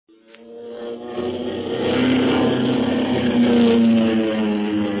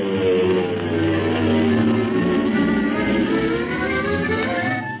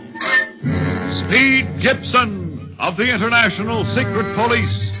of the International Secret Police.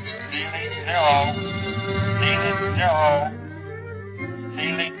 Ceiling zero. Ceiling zero.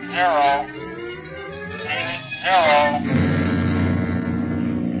 Ceiling zero.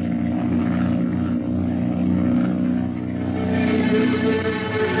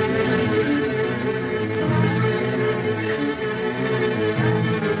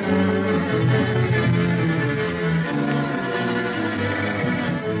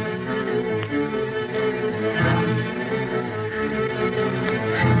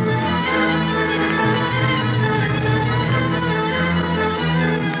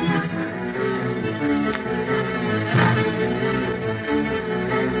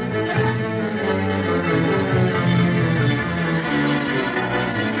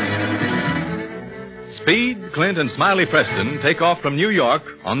 Speed, Clint, and Smiley Preston take off from New York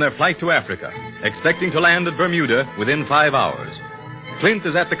on their flight to Africa, expecting to land at Bermuda within 5 hours. Clint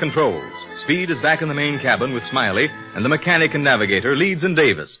is at the controls. Speed is back in the main cabin with Smiley and the mechanic and navigator, Leeds and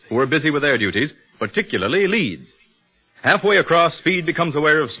Davis, who are busy with their duties, particularly Leeds. Halfway across, Speed becomes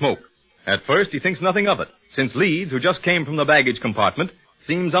aware of smoke. At first, he thinks nothing of it, since Leeds, who just came from the baggage compartment,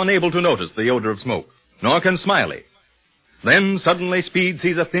 seems unable to notice the odor of smoke. Nor can Smiley. Then, suddenly, Speed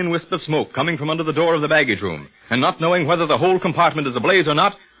sees a thin wisp of smoke coming from under the door of the baggage room, and not knowing whether the whole compartment is ablaze or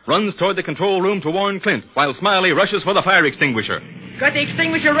not, runs toward the control room to warn Clint, while Smiley rushes for the fire extinguisher. Got the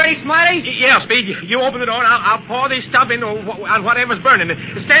extinguisher ready, Smiley? Yeah, Speed. You open the door, and I'll pour this stuff in on whatever's burning.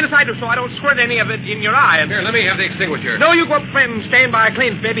 Stand aside so I don't squirt any of it in your eye. Here, let me have the extinguisher. No, you go up and stand by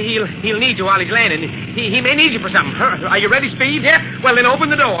Clint. Maybe he'll need you while he's landing. He may need you for something. Are you ready, Speed? Yeah. Well, then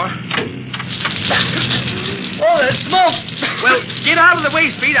open the door. Oh, there's smoke. Well, get out of the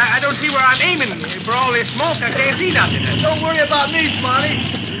way, Speed. I don't see where I'm aiming. For all this smoke, I can't see nothing. Don't worry about me, Smiley.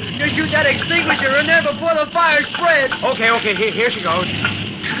 Just shoot that extinguisher in there before the fire spreads. Okay. Here she goes.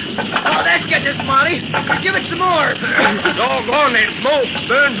 Oh, that's getting it, Smiley. Give it some more. Doggone, that smoke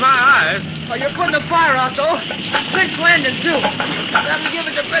burns my eyes. Oh, you're putting the fire out, though. Clint's landing, too. That'll give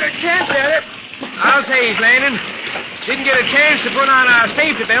us a better chance at it. I'll say he's landing. Didn't get a chance to put on our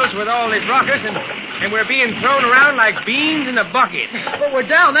safety belts with all this ruckus, and we're being thrown around like beans in a bucket. But we're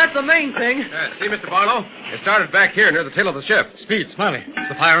down. That's the main thing. See, Mr. Barlow? It started back here near the tail of the ship. Speed, Smiley. Is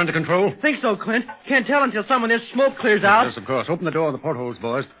the fire under control? Think so, Clint. Can't tell until some of this smoke clears out. Yes, of course. Open the door of the portholes,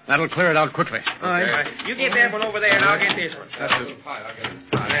 boys. That'll clear it out quickly. All right. You get that one over there, and I'll get this one. That's it. I'll get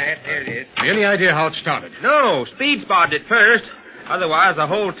it. There it is. Any idea how it started? No, Speed spotted it first. Otherwise, the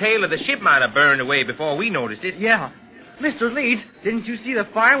whole tail of the ship might have burned away before we noticed it. Yeah. Mr. Leeds, didn't you see the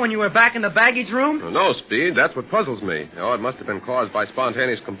fire when you were back in the baggage room? Well, no, Speed. That's what puzzles me. Oh, it must have been caused by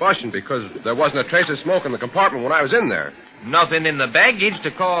spontaneous combustion because there wasn't a trace of smoke in the compartment when I was in there. Nothing in the baggage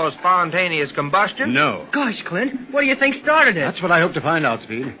to cause spontaneous combustion? No. Gosh, Clint, what do you think started it? That's what I hope to find out,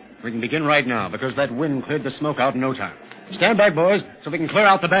 Speed. We can begin right now because that wind cleared the smoke out in no time. Stand back, boys, so we can clear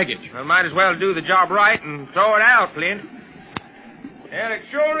out the baggage. Well, might as well do the job right and throw it out, Clint. Well, it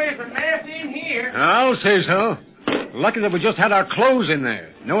sure is a mess in here. I'll say so. Lucky that we just had our clothes in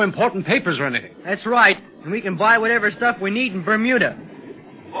there. No important papers or anything. That's right. And we can buy whatever stuff we need in Bermuda.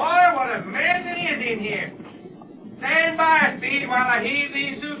 Boy, what a mess it is in here. Stand by, Speed, while I heave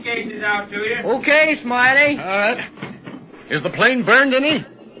these suitcases out to you. Okay, Smiley. All right. Is the plane burned any? As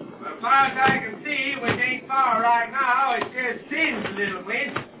far as I can see, which ain't far right now, it just sins a little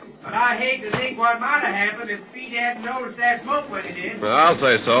bit. But I hate to think what might have happened if Speed hadn't noticed that smoke when he did. Well, I'll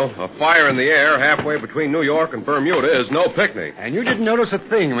say so. A fire in the air halfway between New York and Bermuda is no picnic. And you didn't notice a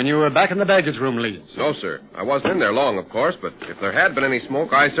thing when you were back in the baggage room, Leeds? No, sir. I wasn't in there long, of course, but if there had been any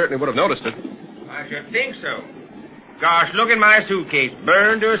smoke, I certainly would have noticed it. I should think so. Gosh, look at my suitcase.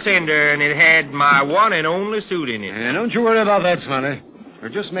 Burned to a cinder, and it had my one and only suit in it. And don't you worry about that, Smiley.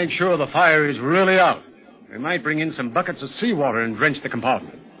 We'll just make sure the fire is really out. We might bring in some buckets of seawater and drench the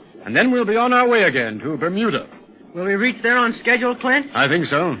compartment. And then we'll be on our way again to Bermuda. Will we reach there on schedule, Clint? I think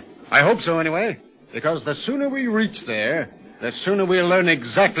so. I hope so, anyway. Because the sooner we reach there, the sooner we'll learn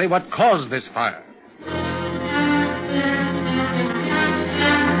exactly what caused this fire.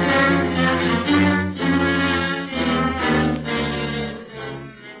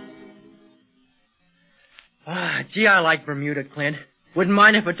 Gee, I like Bermuda, Clint. Wouldn't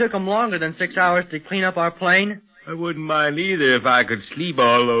mind if it took them longer than 6 hours to clean up our plane. I wouldn't mind either if I could sleep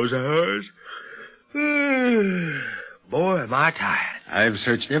all those hours. Boy, am I tired. I've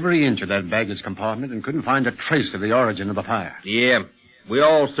searched every inch of that baggage compartment and couldn't find a trace of the origin of the fire. Yeah, we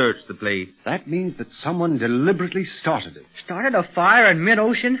all searched the place. That means that someone deliberately started it. Started a fire in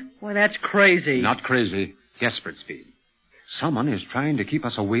mid-ocean? Why, that's crazy. Not crazy. Desperate, Speed. Someone is trying to keep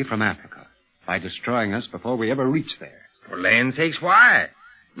us away from Africa by destroying us before we ever reach there. For land's sakes, why?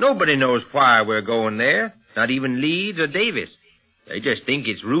 Nobody knows why we're going there. Not even Leeds or Davis. They just think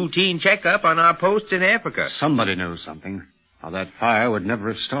it's routine checkup on our posts in Africa. Somebody knows something. Or that fire would never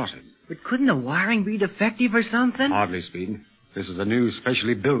have started. But couldn't the wiring be defective or something? Hardly, Speed. This is a new,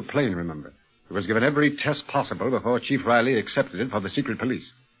 specially built plane, remember. It was given every test possible before Chief Riley accepted it for the secret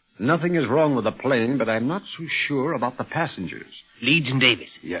police. Nothing is wrong with the plane, but I'm not so sure about the passengers. Leeds and Davis?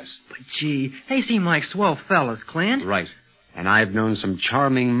 Yes. But, gee, they seem like swell fellas, Clint. Right. And I've known some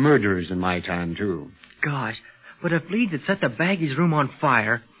charming murderers in my time, too. Gosh, but if Leeds had set the Baggies' room on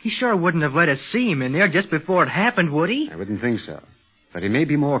fire, he sure wouldn't have let us see him in there just before it happened, would he? I wouldn't think so. But he may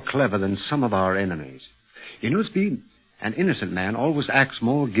be more clever than some of our enemies. You know, Speed, an innocent man always acts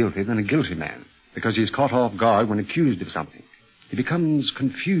more guilty than a guilty man because he's caught off guard when accused of something. He becomes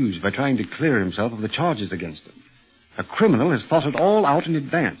confused by trying to clear himself of the charges against him. A criminal has thought it all out in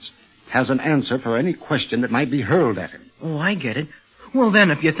advance, has an answer for any question that might be hurled at him. Oh, I get it. Well,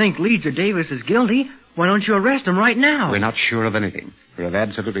 then, if you think Leeds or Davis is guilty, why don't you arrest him right now? We're not sure of anything. We have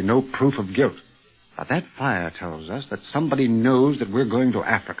absolutely no proof of guilt. But that fire tells us that somebody knows that we're going to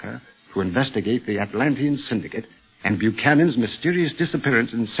Africa to investigate the Atlantean Syndicate and Buchanan's mysterious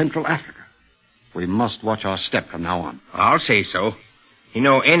disappearance in Central Africa. We must watch our step from now on. I'll say so. You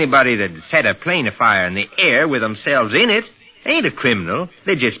know, anybody that set a plane afire in the air with themselves in it ain't a criminal.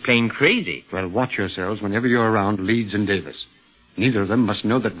 They're just plain crazy. Well, watch yourselves whenever you're around Leeds and Davis. Neither of them must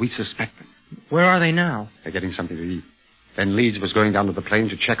know that we suspect them. Where are they now? They're getting something to eat. Then Leeds was going down to the plane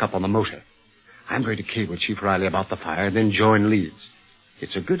to check up on the motor. I'm going to cable Chief Riley about the fire, then join Leeds.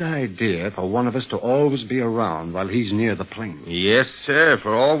 It's a good idea for one of us to always be around while he's near the plane. Yes, sir.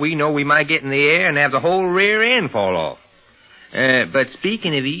 For all we know, we might get in the air and have the whole rear end fall off. But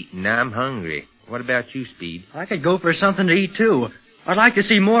speaking of eating, I'm hungry. What about you, Speed? I could go for something to eat, too. I'd like to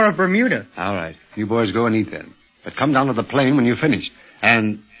see more of Bermuda. All right. You boys go and eat then. But come down to the plane when you're finished.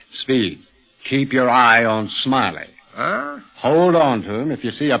 And, Speed, keep your eye on Smiley. Huh? Hold on to him if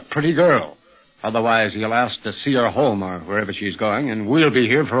you see a pretty girl. Otherwise, he'll ask to see her home or wherever she's going, and we'll be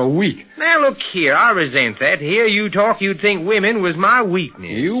here for a week. Now, look here. I resent that. To hear you talk, you'd think women was my weakness.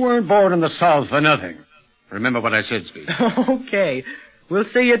 You weren't born in the South for nothing. Remember what I said, Speed. Okay. We'll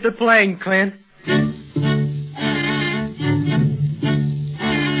see you at the plane, Clint.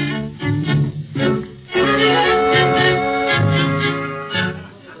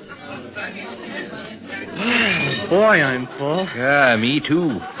 Boy, I'm full. Yeah, me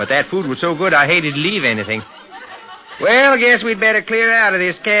too. But that food was so good I hated to leave anything. Well, I guess we'd better clear out of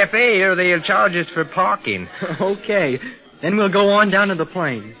this cafe or they'll charge us for parking. Okay. Then we'll go on down to the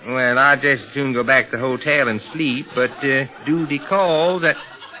plane. Well, I'd just as soon go back to the hotel and sleep, but duty calls that...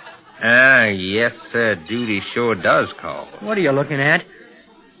 Ah, yes, sir, duty sure does call. What are you looking at?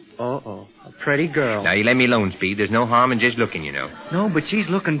 Uh-oh, a pretty girl. Now, you let me alone, Speed. There's no harm in just looking, you know. No, but she's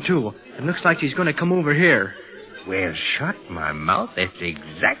looking, too. It looks like she's going to come over here. Well, shut my mouth. That's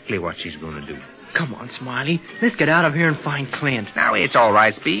exactly what she's going to do. Come on, Smiley. Let's get out of here and find Clint. Now, it's all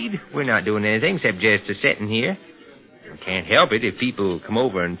right, Speed. We're not doing anything except just sitting here. We can't help it if people come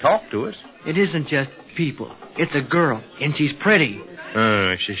over and talk to us. It isn't just people. It's a girl, and she's pretty.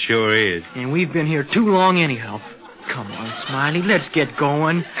 She sure is. And we've been here too long anyhow. Come on, Smiley, let's get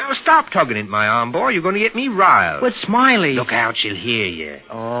going. Now, stop tugging at my arm, boy. You're going to get me riled. But Smiley... Look out, she'll hear you.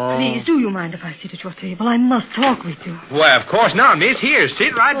 Oh. Please, do you mind if I sit at your table? I must talk with you. Well, of course not, miss. Here,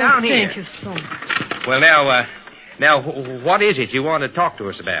 sit right down here. Thank you so much. Well, now, what is it you want to talk to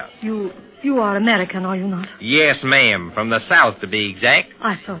us about? You are American, are you not? Yes, ma'am. From the South, to be exact.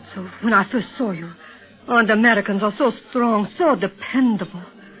 I thought so when I first saw you. And Americans are so strong, so dependable.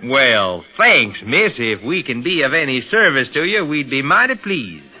 Well, thanks, miss. If we can be of any service to you, we'd be mighty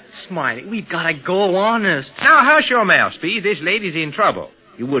pleased. Smiley, we've got to go honest. Now, hush your mouth, Speed. This lady's in trouble.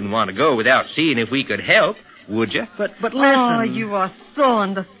 You wouldn't want to go without seeing if we could help, would you? But listen. Oh, you are so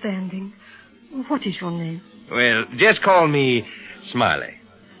understanding. What is your name? Well, just call me Smiley.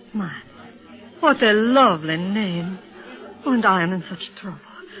 Smiley. What a lovely name. Oh, and I am in such trouble.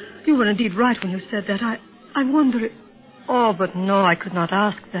 You were indeed right when you said that. I wonder if... Oh, but no, I could not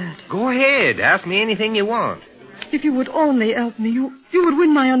ask that. Go ahead. Ask me anything you want. If you would only help me, you would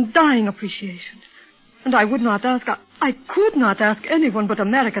win my undying appreciation. And I would not ask... I could not ask anyone but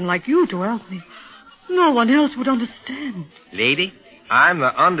American like you to help me. No one else would understand. Lady, I'm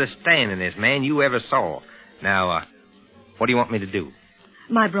the understandingest man you ever saw. Now, what do you want me to do?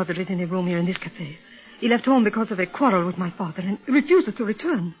 My brother is in a room here in this cafe. He left home because of a quarrel with my father and refuses to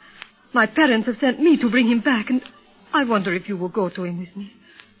return. My parents have sent me to bring him back, and I wonder if you will go to him with me.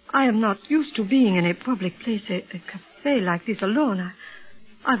 I am not used to being in a public place, a cafe like this alone.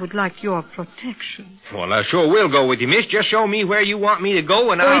 I would like your protection. Well, I sure will go with you, miss. Just show me where you want me to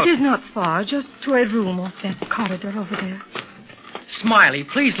go, and I'll... It is not far. Just to a room off that corridor over there. Smiley,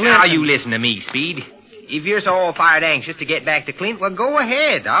 please listen. Now, you listen to me, Speed. If you're so all-fired anxious to get back to Clint, well, go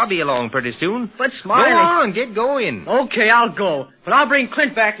ahead. I'll be along pretty soon. But Smiley... Go on, get going. Okay, I'll go. But I'll bring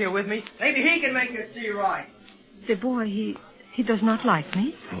Clint back here with me. Maybe he can make us see right. The boy, he does not like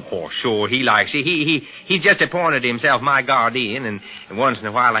me. Oh, sure, he likes you. He's just appointed himself my guardian, and once in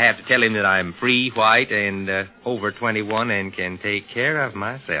a while I have to tell him that I'm free, white, and over 21 and can take care of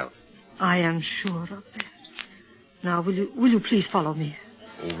myself. I am sure of that. Now, will you please follow me?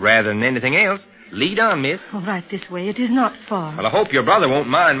 Rather than anything else, lead on, miss. Oh, right this way. It is not far. Well, I hope your brother won't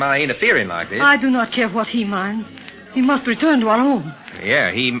mind my interfering like this. I do not care what he minds. He must return to our home.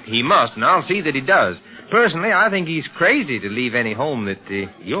 Yeah, he must, and I'll see that he does. Personally, I think he's crazy to leave any home that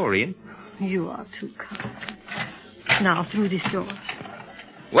you're in. You are too kind. Now, through this door.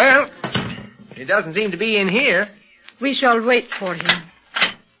 Well, he doesn't seem to be in here. We shall wait for him.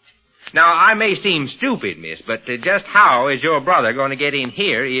 Now, I may seem stupid, miss, but just how is your brother going to get in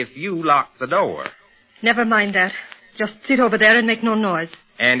here if you lock the door? Never mind that. Just sit over there and make no noise.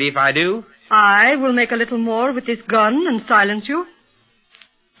 And if I do? I will make a little more with this gun and silence you.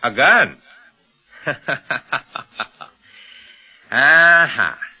 A gun?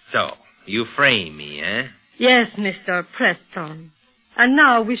 Uh-huh. So, you frame me, eh? Yes, Mr. Preston. And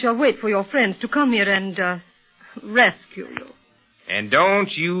now we shall wait for your friends to come here and, rescue you. And don't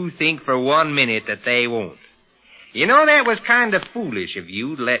you think for 1 minute that they won't. You know, that was kind of foolish of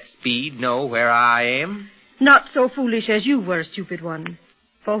you to let Speed know where I am. Not so foolish as you were, stupid one.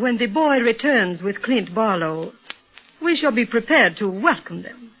 For when the boy returns with Clint Barlow, we shall be prepared to welcome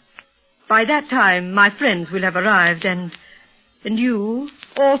them. By that time, my friends will have arrived, and you,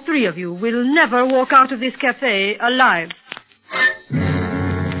 all three of you, will never walk out of this cafe alive.